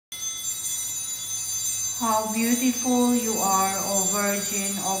How beautiful you are, O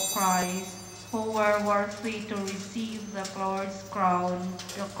Virgin of Christ, who were worthy to receive the Lord's crown,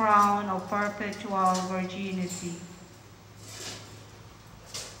 the crown of perpetual virginity.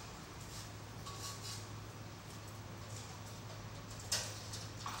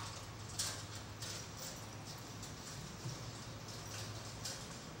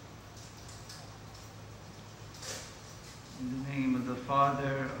 In the name of the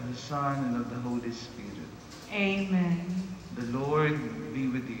Father, of the Son, and of the Holy Spirit. Amen. The Lord be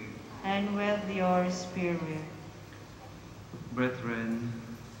with you. And with your spirit. Brethren,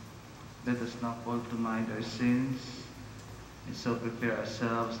 let us not call to mind our sins, and so prepare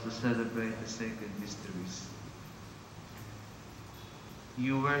ourselves to celebrate the sacred mysteries.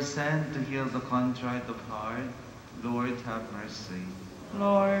 You were sent to heal the contrite of heart. Lord, have mercy.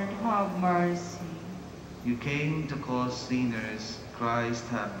 Lord, have mercy. You came to call sinners. Christ,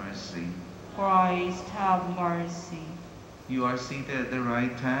 have mercy. Christ, have mercy. You are seated at the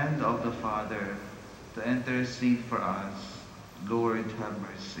right hand of the Father to intercede for us. Lord, have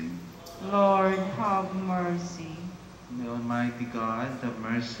mercy. Lord, have mercy. May Almighty God have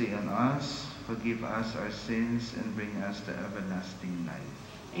mercy on us, forgive us our sins, and bring us to everlasting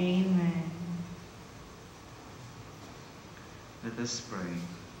life. Amen. Let us pray.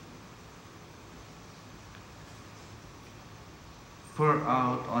 Pour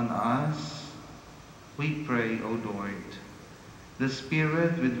out on us, we pray, O Lord, the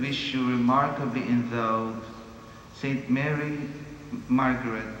Spirit with which you remarkably endowed Saint Mary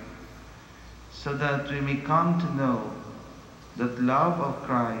Margaret, so that we may come to know that love of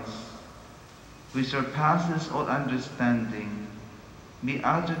Christ, which surpasses all understanding, be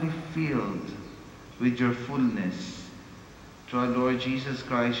utterly filled with your fullness. Through our Lord Jesus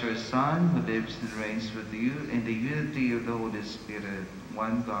Christ, your Son, who lives and reigns with you in the unity of the Holy Spirit,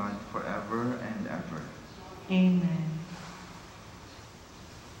 one God, forever and ever. Amen.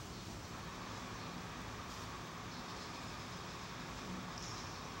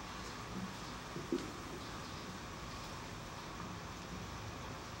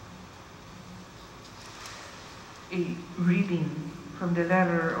 A reading from the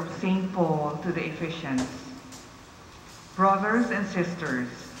letter of St. Paul to the Ephesians. Brothers and sisters,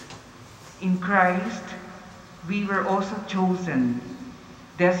 in Christ we were also chosen,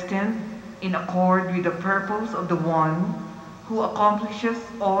 destined in accord with the purpose of the one who accomplishes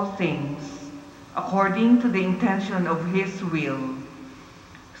all things according to the intention of his will,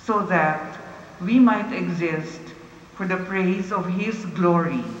 so that we might exist for the praise of his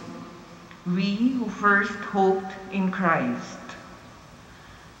glory. We who first hoped in Christ.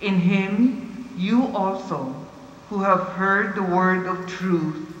 In him you also, who have heard the word of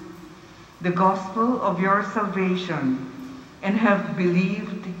truth, the gospel of your salvation, and have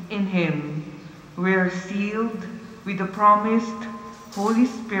believed in him, were sealed with the promised Holy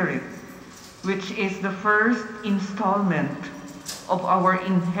Spirit, which is the first installment of our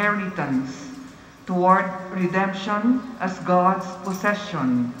inheritance toward redemption as God's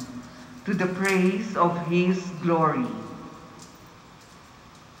possession, to the praise of his glory.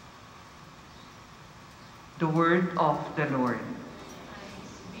 The word of the Lord.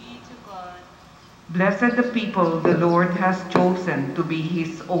 Thanks be to God. Blessed the people the Lord has chosen to be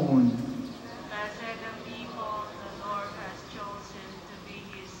his own. Blessed the people the Lord has chosen to be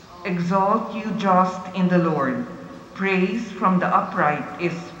his own. Exalt you just in the Lord. Praise from the upright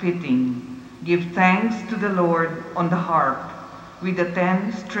is fitting. Give thanks to the Lord on the harp. With the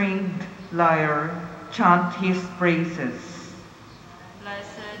 10-stringed lyre, chant his praises.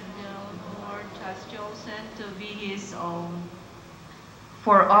 Blessed the Lord has chosen to be his own.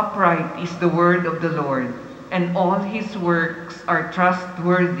 For upright is the word of the Lord, and all his works are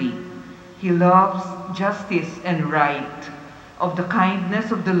trustworthy. He loves justice and right. Of the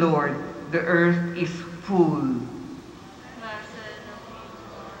kindness of the Lord, the earth is full. Blessed the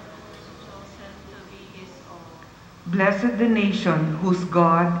people chosen to be his own. Blessed the nation whose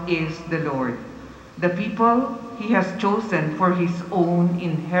God is the Lord, the people he has chosen for his own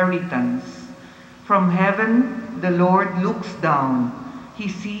inheritance. From heaven the Lord looks down. He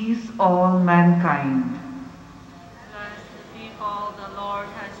sees all mankind. Bless the people the Lord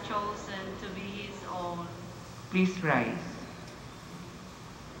has chosen to be his own. Please rise.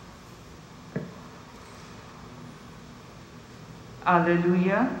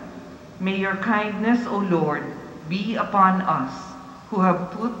 Alleluia. May your kindness, O Lord, be upon us who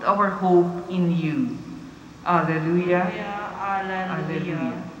have put our hope in you. Alleluia. Alleluia.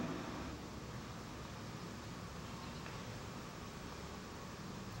 Alleluia.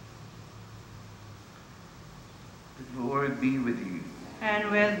 The Lord be with you.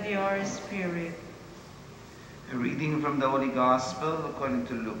 And with your spirit. A reading from the Holy Gospel according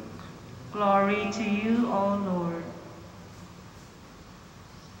to Luke. Glory to you, O Lord.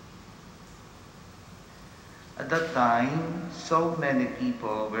 At that time, so many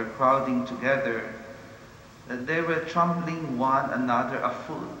people were crowding together that they were trampling one another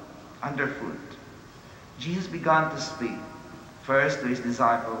underfoot. Jesus began to speak, first to his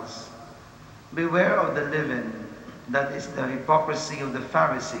disciples. Beware of the leaven, that is the hypocrisy of the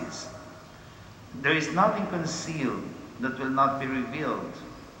Pharisees. There is nothing concealed that will not be revealed,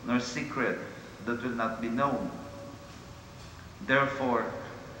 nor secret that will not be known. Therefore,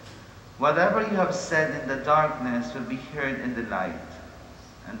 whatever you have said in the darkness will be heard in the light,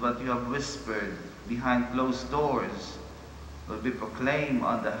 and what you have whispered behind closed doors will be proclaimed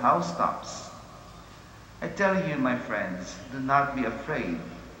on the housetops. I tell you, my friends, do not be afraid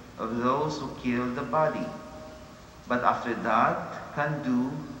of those who kill the body, but after that can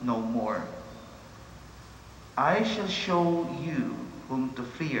do no more. I shall show you whom to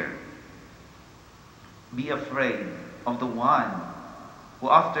fear. Be afraid of the one who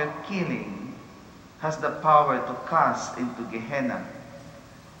after killing has the power to cast into Gehenna.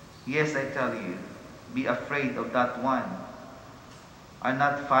 Yes, I tell you, be afraid of that one. Are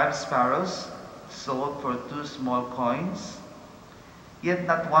not 5 sparrows sold for 2 small coins? Yet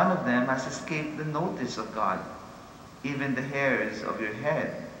not one of them has escaped the notice of God. Even the hairs of your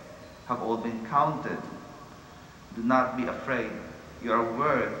head have all been counted. Do not be afraid. You are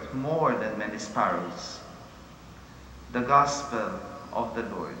worth more than many sparrows. The Gospel of the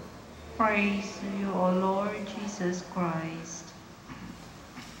Lord. Praise to you, O Lord Jesus Christ.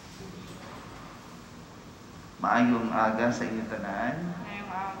 Maayong aga sa inyo tanan. Ngayong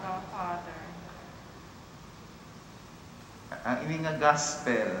aga, Father. Ang ining nga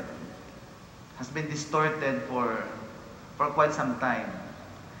gospel has been distorted for quite some time.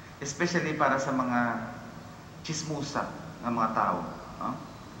 Especially para sa mga chismusa ng mga tao. No?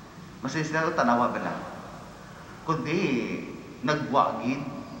 Masin sila ito, tanawa ba lang? Kundi, nagwagid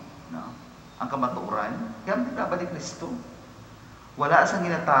no? Ang kamaturan. Kaya hindi nabalik Kristo. Wala sa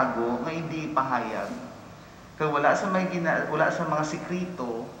ginatago nga hindi pahayag. Kaya wala sa mga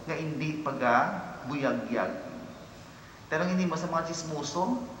sikrito nga hindi pagabuyag-yag. Pero hindi mo sa mga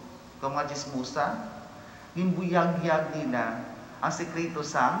chismoso, kung mga chismusa, yung buyag-yag nila ang sikrito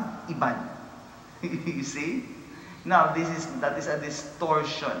sa iban. You see? Now, that is a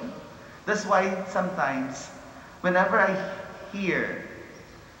distortion. That's why sometimes, whenever I hear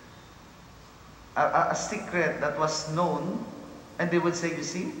a secret that was known, and they would say, you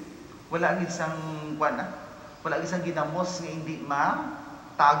see, wala isang ginamos nga hindi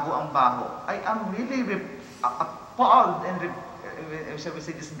tago ang baho. I am really appalled and shall we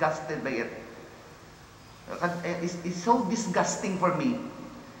say disgusted by it. It's so disgusting for me.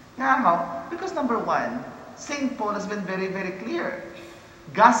 Now, because number one, St. Paul has been very, very clear.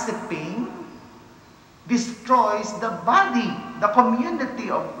 Gossiping destroys the body, the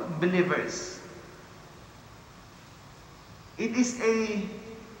community of believers. It is in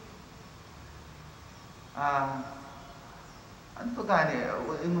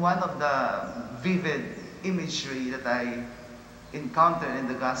one of the vivid imagery that I encountered in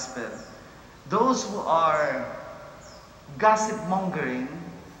the gospel, those who are gossip mongering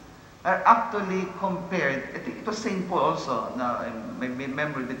are actually compared, I think it was St. Paul also, now my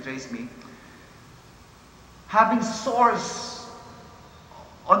memory betrays me, having sores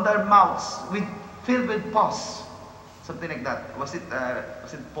on their mouths filled with pus. Something like that. Was it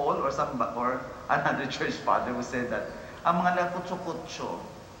Paul or another church father who said that ang mga lakutso-kutso,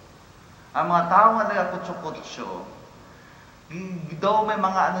 ang mga tao nga lakutso-kutso, daw may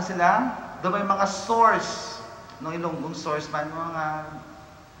mga daw may mga sores, no Ilonggong sores man, mga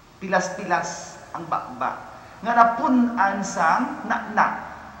pilas-pilas ang bakba nga napunan sang naknak.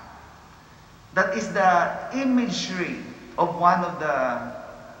 That is the imagery of one of the,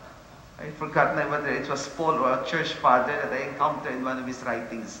 I forgot na whether it was Paul or a church father that I encountered in one of his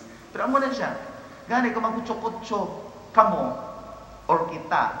writings. Pero amo na siya. Gani, kung magkutso-kutso kamo or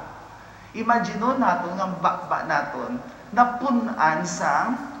kita, imagine natin ang bakba naton napunan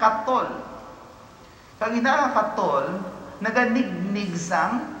sang katol. Kag ina katol, naganignig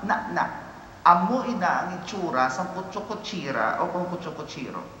sang naknak. Amo ina ang itsura sang kutso-kutsira o kung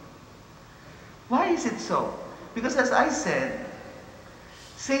kutso-kutsiro. Why is it so? Because as I said,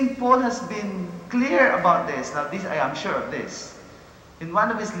 St. Paul has been clear about this. Now, I am sure of this. In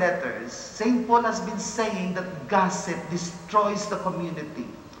one of his letters, St. Paul has been saying that gossip destroys the community.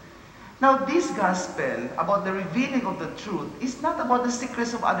 Now, this gospel about the revealing of the truth is not about the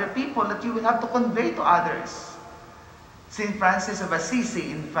secrets of other people that you will have to convey to others. St. Francis of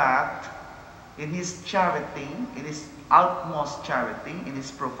Assisi, in fact, in his charity, in his utmost charity, in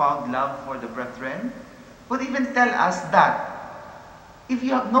his profound love for the brethren, would even tell us that if you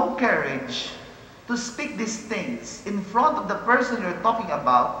have no courage to speak these things in front of the person you're talking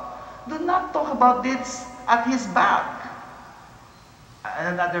about, do not talk about this at his back.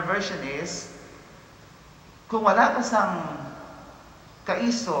 Another version is, kung wala ka sang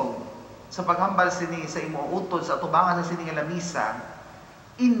kaisog sa paghambal sini sa imo utod sa atubangan sa sini nga lamisa,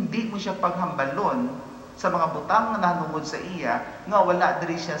 hindi mo siya paghambalon sa mga butang nga nanungod sa iya nga wala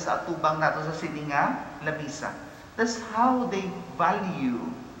diri siya sa atubang nato sa sini nga lamisa. That's how they value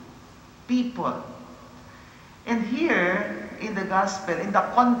people. And here in the gospel, in the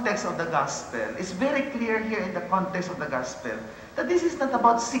context of the gospel, it's very clear here in the context of the gospel that this is not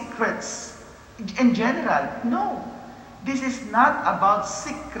about secrets in general. No. This is not about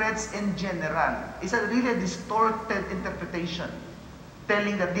secrets in general. It's a really distorted interpretation,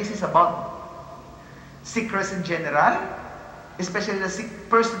 telling that this is about secrets in general, especially the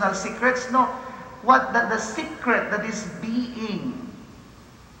personal secrets. No. What the secret that is being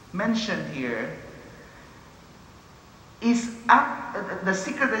mentioned here is the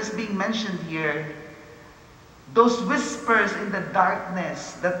secret that is being mentioned here, those whispers in the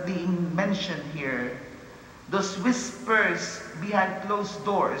darkness that being mentioned here, those whispers behind closed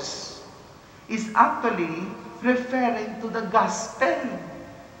doors, is actually referring to the gospel.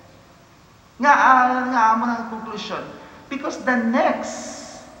 Nga mo ng conclusion, because the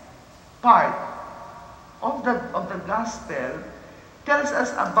next part of the gospel tells us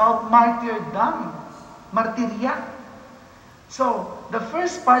about martyrdom, martyria. So, the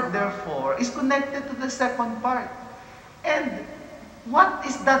first part, therefore, is connected to the second part. And what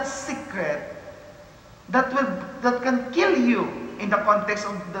is that secret that can kill you in the context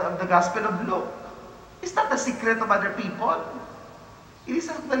of the Gospel of Luke? It's not the secret of other people. It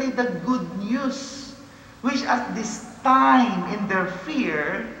is actually the good news, which at this time in their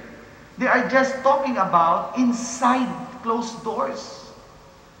fear, they are just talking about inside closed doors.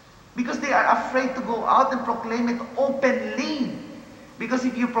 Because they are afraid to go out and proclaim it openly. Because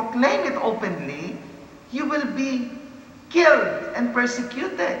if you proclaim it openly, you will be killed and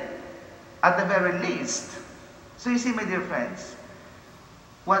persecuted at the very least. So you see, my dear friends,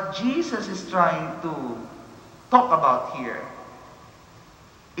 what Jesus is trying to talk about here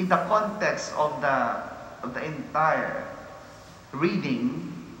in the context of the entire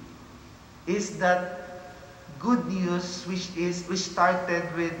reading is that good news which started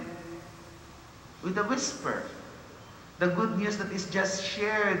with a whisper. The good news that is just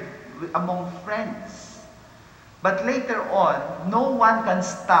shared among friends. But later on, no one can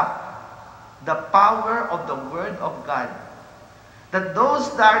stop the power of the Word of God. That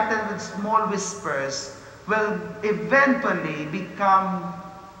those started with small whispers will eventually become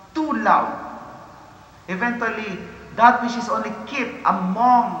too loud. Eventually, that which is only kept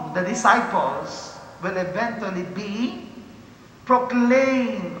among the disciples will eventually be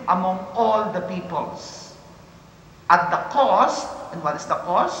proclaimed among all the peoples. At the cost, and what is the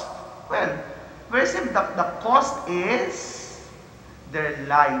cost? Well, very simple. The cost is their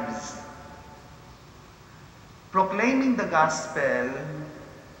lives. Proclaiming the gospel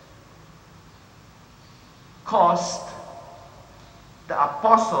cost the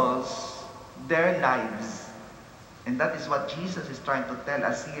apostles their lives. And that is what Jesus is trying to tell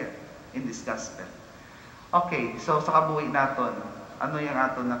us here in this gospel. Okay, so sa kabuhi naton, ano yung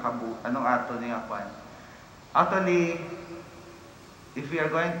aton na anong aton yung akwan? Actually, if we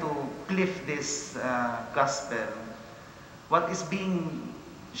are going to cliff this gospel, what is being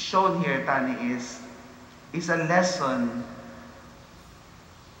shown here, Tani, is a lesson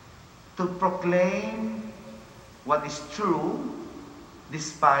to proclaim what is true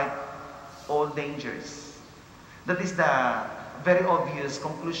despite all dangers. That is the very obvious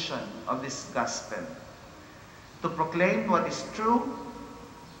conclusion of this gospel. To proclaim what is true,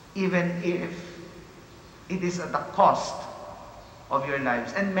 even if it is at the cost of your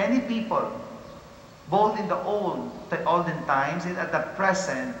lives. And many people, both in the olden times and at the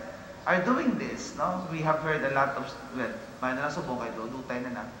present, are doing this. No? We have heard a lot of,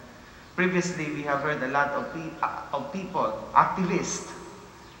 previously we have heard a lot of people, activists,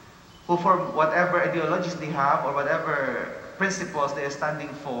 who for whatever ideologies they have or whatever principles they are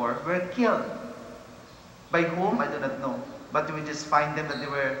standing for, were killed. By whom? I do not know. But we just find them that they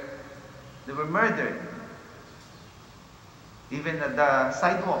were murdered. Even at the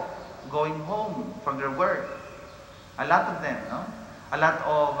sidewalk, going home from their work. A lot of them, no? A lot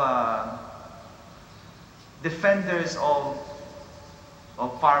of defenders of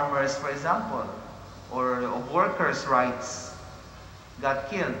farmers, for example, or of workers' rights got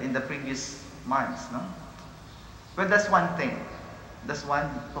killed in the previous months, no? Well, that's one thing. That's one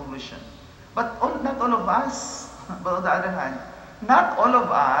conclusion. But not all of us, but on the other hand, not all of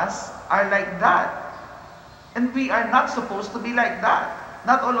us are like that. And we are not supposed to be like that.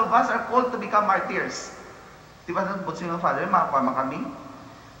 Not all of us are called to become martyrs. Di ba sabi ng Father, makakuha kami,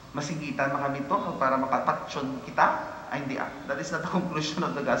 masigitan kami to para makataksyon kita? Ay, hindi ah. That is not the conclusion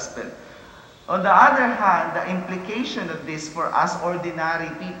of the gospel. On the other hand, the implication of this for us ordinary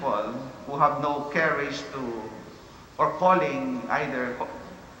people who have no courage to, or calling either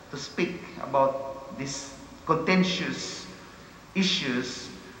to speak about these contentious issues,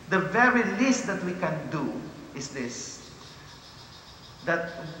 the very least that we can do is this,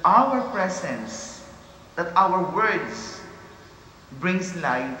 that our presence, that our words brings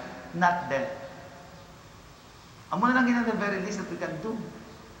life, not death. Ang muna lang yun, the very least that we can do.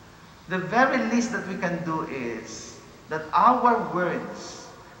 The very least that we can do is that our words,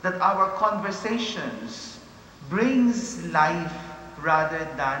 that our conversations brings life rather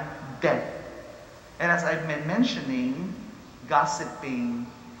than death. And as I've been mentioning, gossiping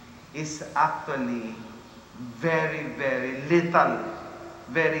is actually very, very lethal,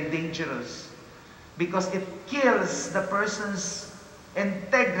 very dangerous, because it kills the person's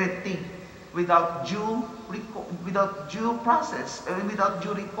integrity without due process, without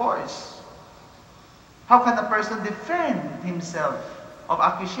due recourse. How can a person defend himself of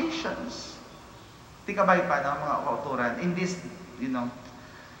accusations? Tikabay pa ng mga kauturan in this, in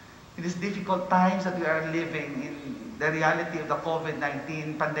these difficult times that we are living in. The reality of the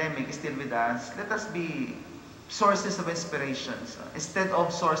COVID-19 pandemic is still with us. Let us be sources of inspirations instead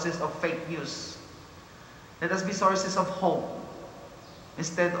of sources of fake news. Let us be sources of hope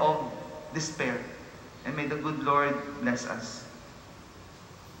instead of despair. And may the good Lord bless us.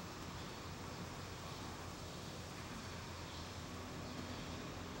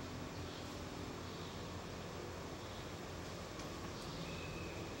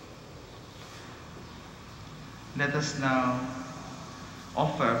 Let us now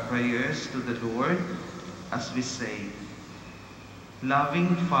offer prayers to the Lord as we say,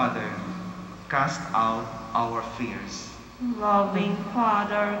 Loving Father, cast out our fears. Loving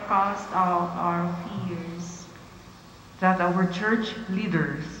Father, cast out our fears. That our church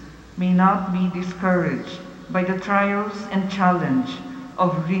leaders may not be discouraged by the trials and challenge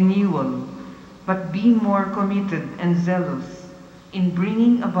of renewal, but be more committed and zealous in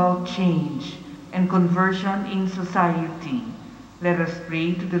bringing about change and conversion in society. Let us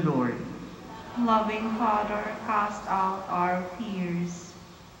pray to the Lord. Loving Father, cast out our fears.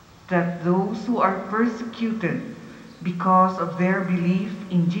 That those who are persecuted because of their belief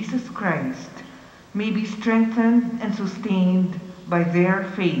in Jesus Christ may be strengthened and sustained by their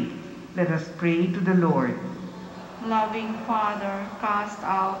faith. Let us pray to the Lord. Loving Father, cast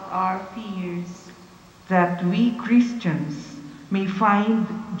out our fears. That we Christians may find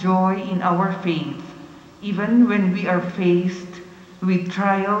joy in our faith, even when we are faced with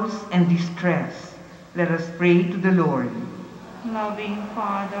trials and distress. Let us pray to the Lord. Loving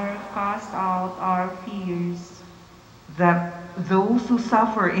Father, cast out our fears. That those who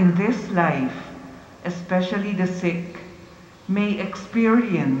suffer in this life, especially the sick, may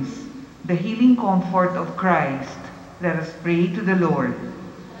experience the healing comfort of Christ. Let us pray to the Lord.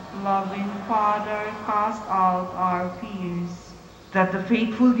 Loving Father, cast out our fears. That the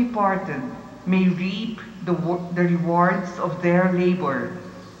faithful departed may reap the rewards of their labor.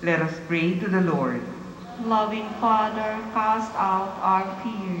 Let us pray to the Lord. Loving Father, cast out our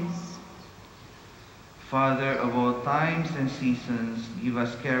fears. Father of all times and seasons, give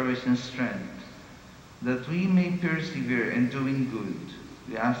us courage and strength, that we may persevere in doing good.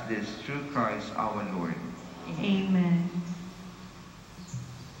 We ask this through Christ our Lord. Amen.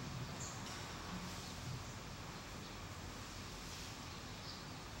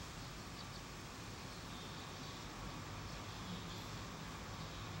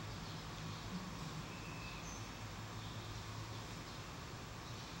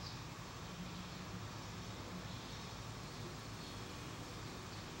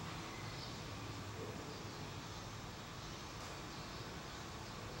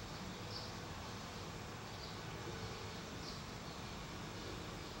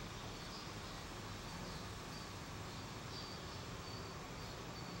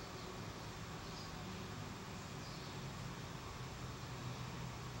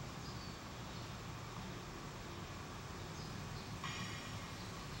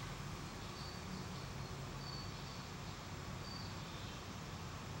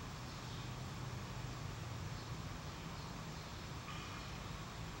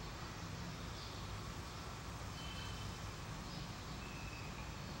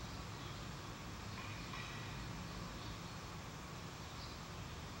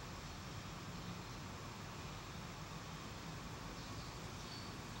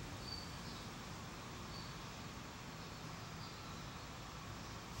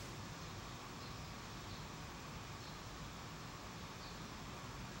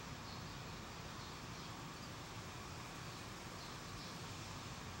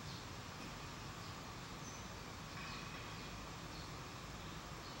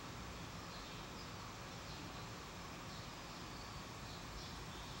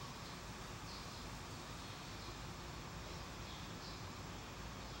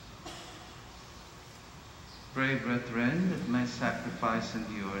 Pray, brethren, that my sacrifice and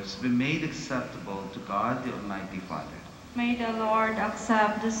yours be made acceptable to God the Almighty Father. May the Lord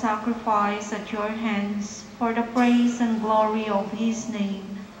accept the sacrifice at your hands for the praise and glory of his name,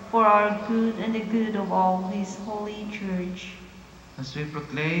 for our good and the good of all his holy church. As we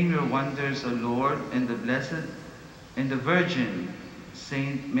proclaim your wonders, O Lord, and the Blessed and the Virgin,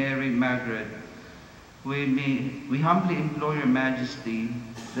 Saint Mary Margaret, we humbly implore your majesty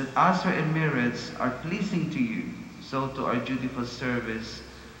that as our merits are pleasing to you, so to our dutiful service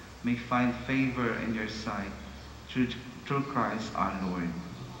may find favor in your sight, through Christ our Lord.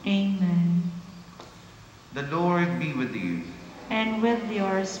 Amen. The Lord be with you. And with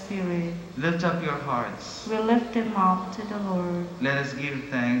your spirit, Lift up your hearts. we lift them up to the Lord. Let us give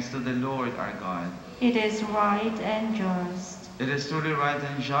thanks to the Lord our God. It is right and just. It is truly right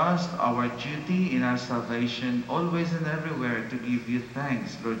and just, our duty in our salvation, always and everywhere to give you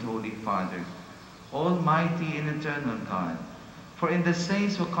thanks, Lord Holy Father, Almighty and eternal God. For in the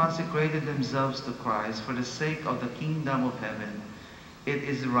saints who consecrated themselves to Christ for the sake of the kingdom of heaven, it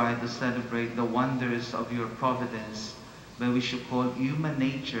is right to celebrate the wonders of your providence, by which you call human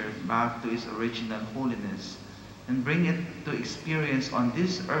nature back to its original holiness, and bring it to experience on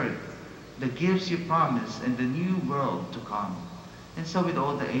this earth the gifts you promise in the new world to come. And so with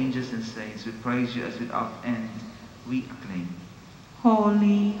all the angels and saints, we praise you as without end we acclaim.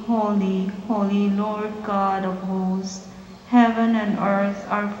 Holy, holy, holy Lord God of hosts, heaven and earth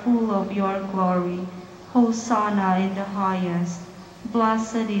are full of your glory. Hosanna in the highest.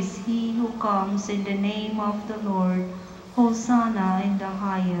 Blessed is he who comes in the name of the Lord. Hosanna in the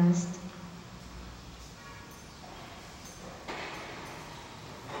highest.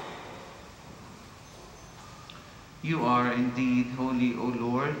 You are indeed holy, O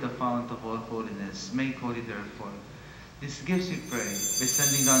Lord, the fount of all holiness. Make holy, therefore, these gifts we pray, by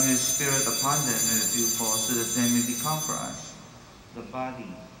sending down your Spirit upon them in the dew fall, so that they may become for us the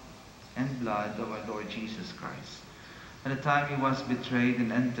body and blood of our Lord Jesus Christ. At the time he was betrayed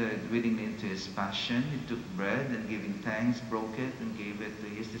and entered willingly into his passion, he took bread and giving thanks, broke it and gave it to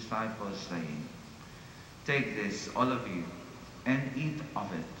his disciples, saying, "Take this, all of you, and eat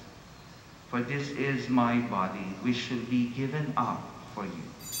of it. For this is my body, which shall be given up for you."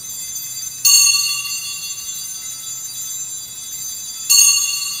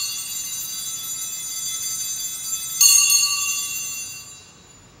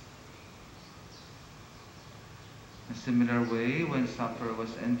 In a similar way, when supper was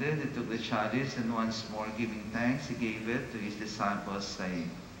ended, he took the chalice, and once more giving thanks, he gave it to his disciples, saying,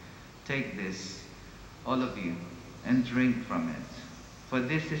 "Take this, all of you, and drink from it. For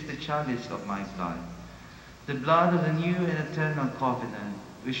this is the chalice of my blood, the blood of the new and eternal covenant,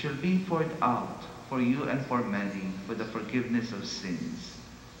 which shall be poured out for you and for many for the forgiveness of sins.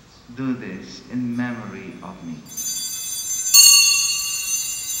 Do this in memory of me."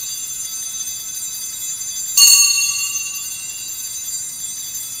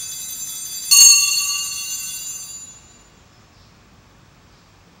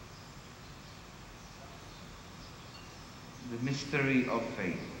 The mystery of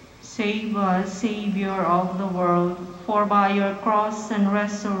faith. Save us, Savior of the world, for by your cross and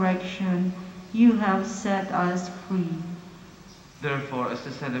resurrection you have set us free. Therefore, as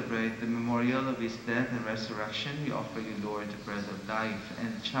to celebrate the memorial of his death and resurrection, we offer you, Lord, the bread of life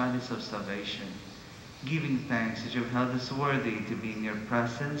and the chalice of salvation, giving thanks that you have held us worthy to be in your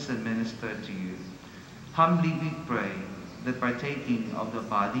presence and minister to you. Humbly we pray that partaking of the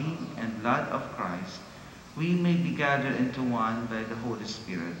body and blood of Christ, we may be gathered into one by the Holy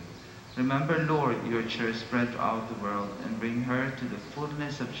Spirit. Remember, Lord, your church spread throughout the world, and bring her to the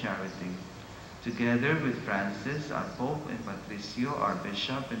fullness of charity, together with Francis, our Pope, and Patricio, our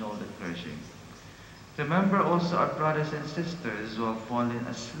Bishop, and all the clergy. Remember also our brothers and sisters who have fallen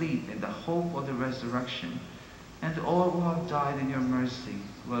asleep in the hope of the resurrection, and all who have died in your mercy.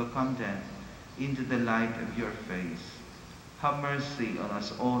 Welcome them into the light of your face. Have mercy on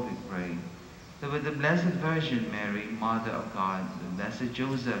us all, we pray, that with the Blessed Virgin Mary, Mother of God, the Blessed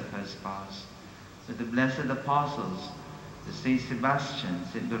Joseph, her spouse, with the blessed apostles, the Saint Sebastian,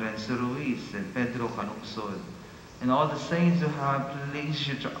 Saint Lorenzo Ruiz, Saint Pedro Calungsod, and all the saints who have pleased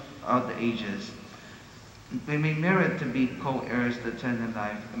you throughout the ages, we may merit to be co-heirs to eternal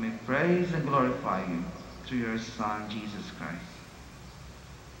life, and may praise and glorify you through your Son, Jesus Christ.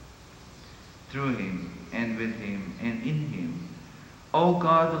 Through him, and with him, and in him, O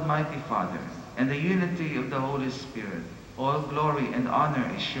God, Almighty Father, and the unity of the Holy Spirit, all glory and honor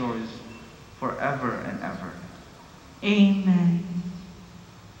is yours forever and ever. Amen.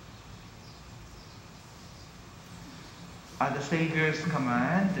 At the Savior's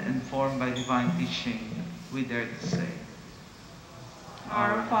command, informed by divine teaching, we dare to say,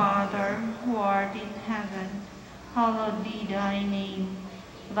 Our Father, who art in heaven, hallowed be thy name.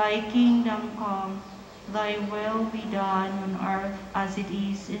 Thy kingdom come, thy will be done on earth as it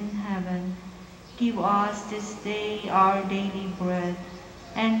is in heaven. Give us this day our daily bread,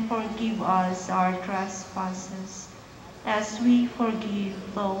 and forgive us our trespasses, as we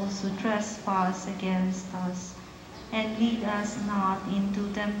forgive those who trespass against us. And lead us not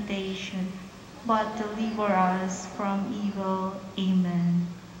into temptation, but deliver us from evil. Amen.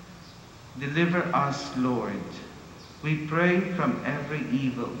 deliver us, Lord, we pray, from every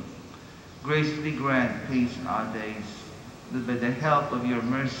evil. Graciously grant peace in our days, that by the help of your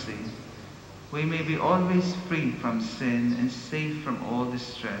mercy, we may be always free from sin and safe from all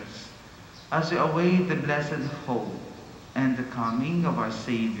distress, as we await the blessed hope and the coming of our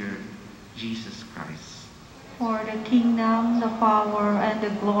Savior, Jesus Christ. For the kingdom, the power, and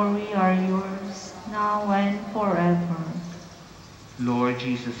the glory are yours, now and forever. Lord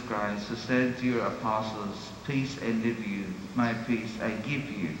Jesus Christ, who said to your apostles, "Peace I leave you, my peace I give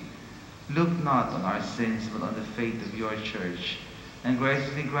you," look not on our sins, but on the faith of your church, and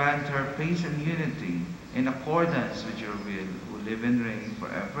graciously grant her peace and unity in accordance with your will, who live and reign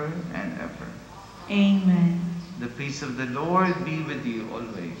forever and ever. Amen. The peace of the Lord be with you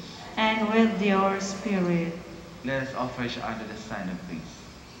always. And with your spirit. Let us offer each other the sign of peace.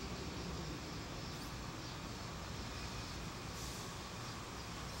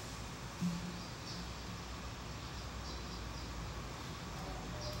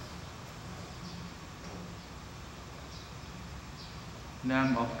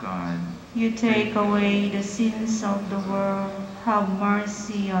 Lamb of God, You take away the sins of the world, have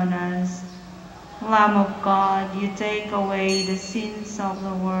mercy on us. Lamb of God, you take away the sins of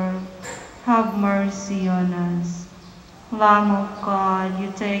the world, have mercy on us. Lamb of God,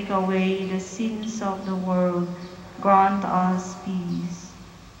 you take away the sins of the world, grant us peace.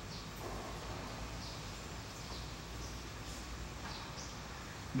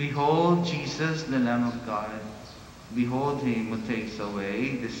 behold Jesus, the Lamb of God. Behold him who takes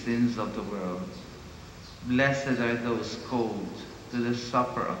away the sins of the world. Blessed are those called to the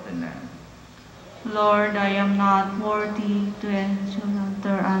supper of the Lamb. Lord, I am not worthy to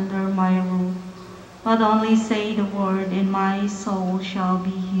enter under my roof, but only say the word, and my soul shall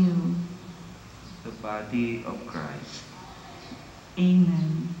be healed. The body of Christ.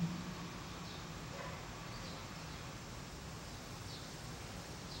 Amen.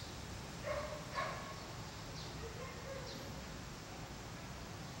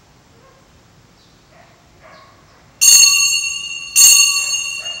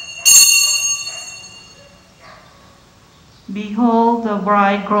 Behold, the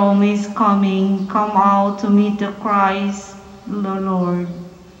bridegroom is coming. Come out to meet the Christ, the Lord.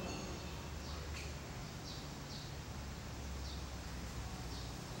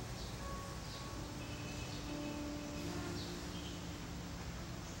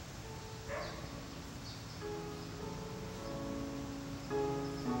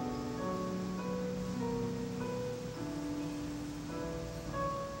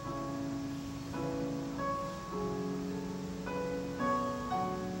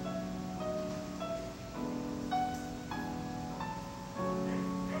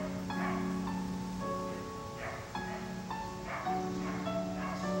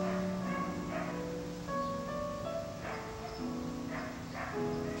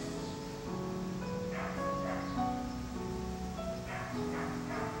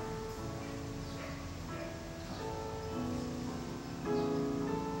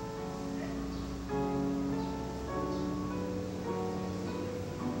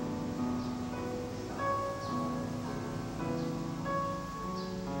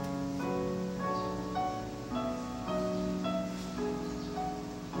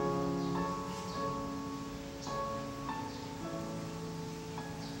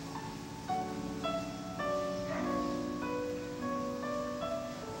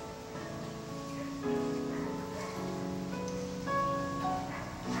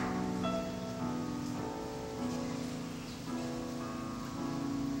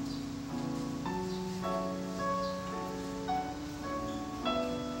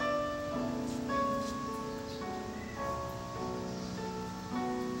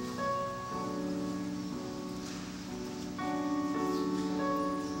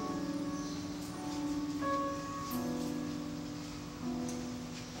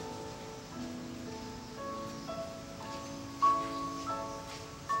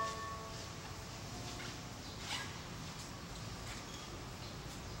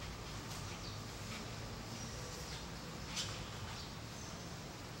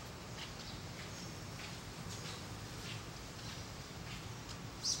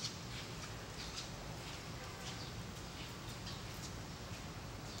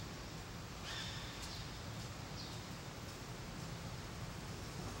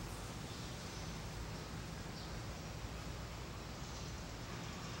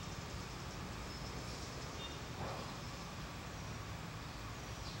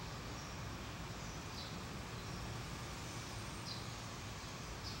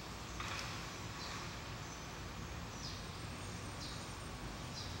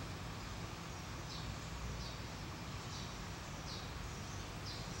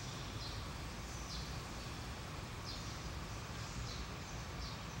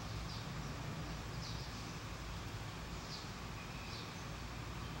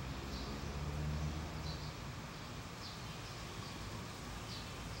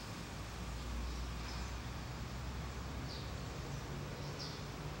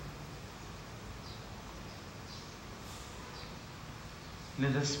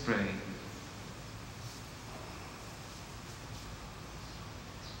 Let us pray.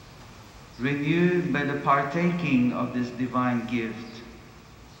 Renewed by the partaking of this divine gift,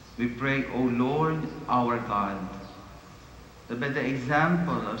 we pray, O Lord, our God, that by the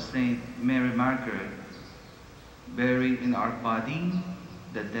example of Saint Mary Margaret, buried in our body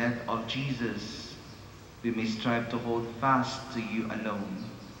the death of Jesus, we may strive to hold fast to you alone,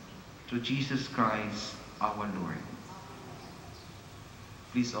 through Jesus Christ our Lord.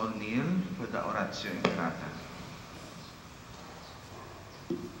 Please all kneel for the Oratio Imperata.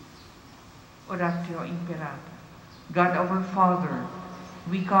 Oratio Imperata. God our Father,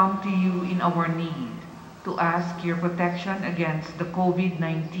 we come to you in our need to ask your protection against the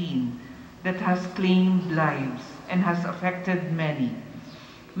COVID-19 that has claimed lives and has affected many.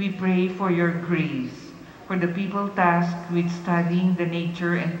 We pray for your grace for the people tasked with studying the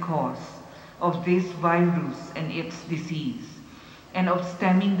nature and cause of this virus and its disease, and of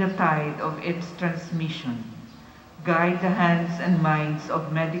stemming the tide of its transmission. Guide the hands and minds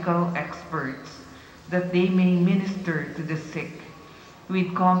of medical experts that they may minister to the sick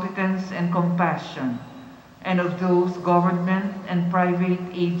with competence and compassion, and of those government and private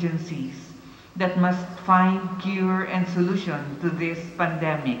agencies that must find cure and solution to this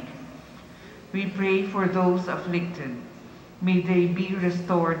pandemic. We pray for those afflicted. May they be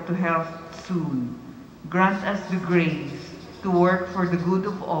restored to health soon. Grant us the grace to work for the good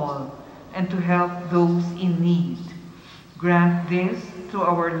of all and to help those in need. Grant this through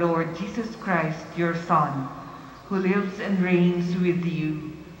our Lord Jesus Christ, your Son, who lives and reigns with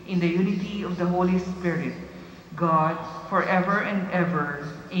you in the unity of the Holy Spirit, God, forever and ever.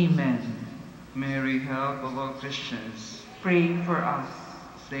 Amen. Mary, help of all Christians, Pray for us.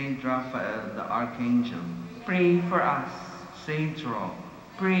 Saint Raphael the Archangel, Pray for us. Saint Roch,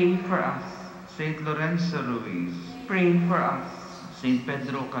 Pray for us. Saint Lorenzo Ruiz, Pray for us. Saint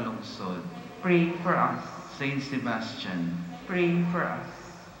Pedro Calungsod, Pray for us. Saint Sebastian, Pray for us.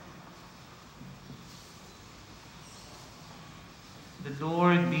 the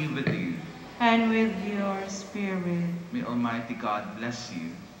Lord be with you. And with your spirit. May Almighty God bless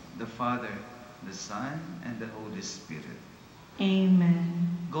you, the Father, the Son, and the Holy Spirit.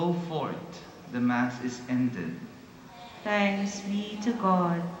 Amen. Go forth, the Mass is ended. Thanks be to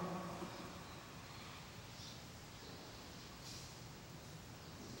God.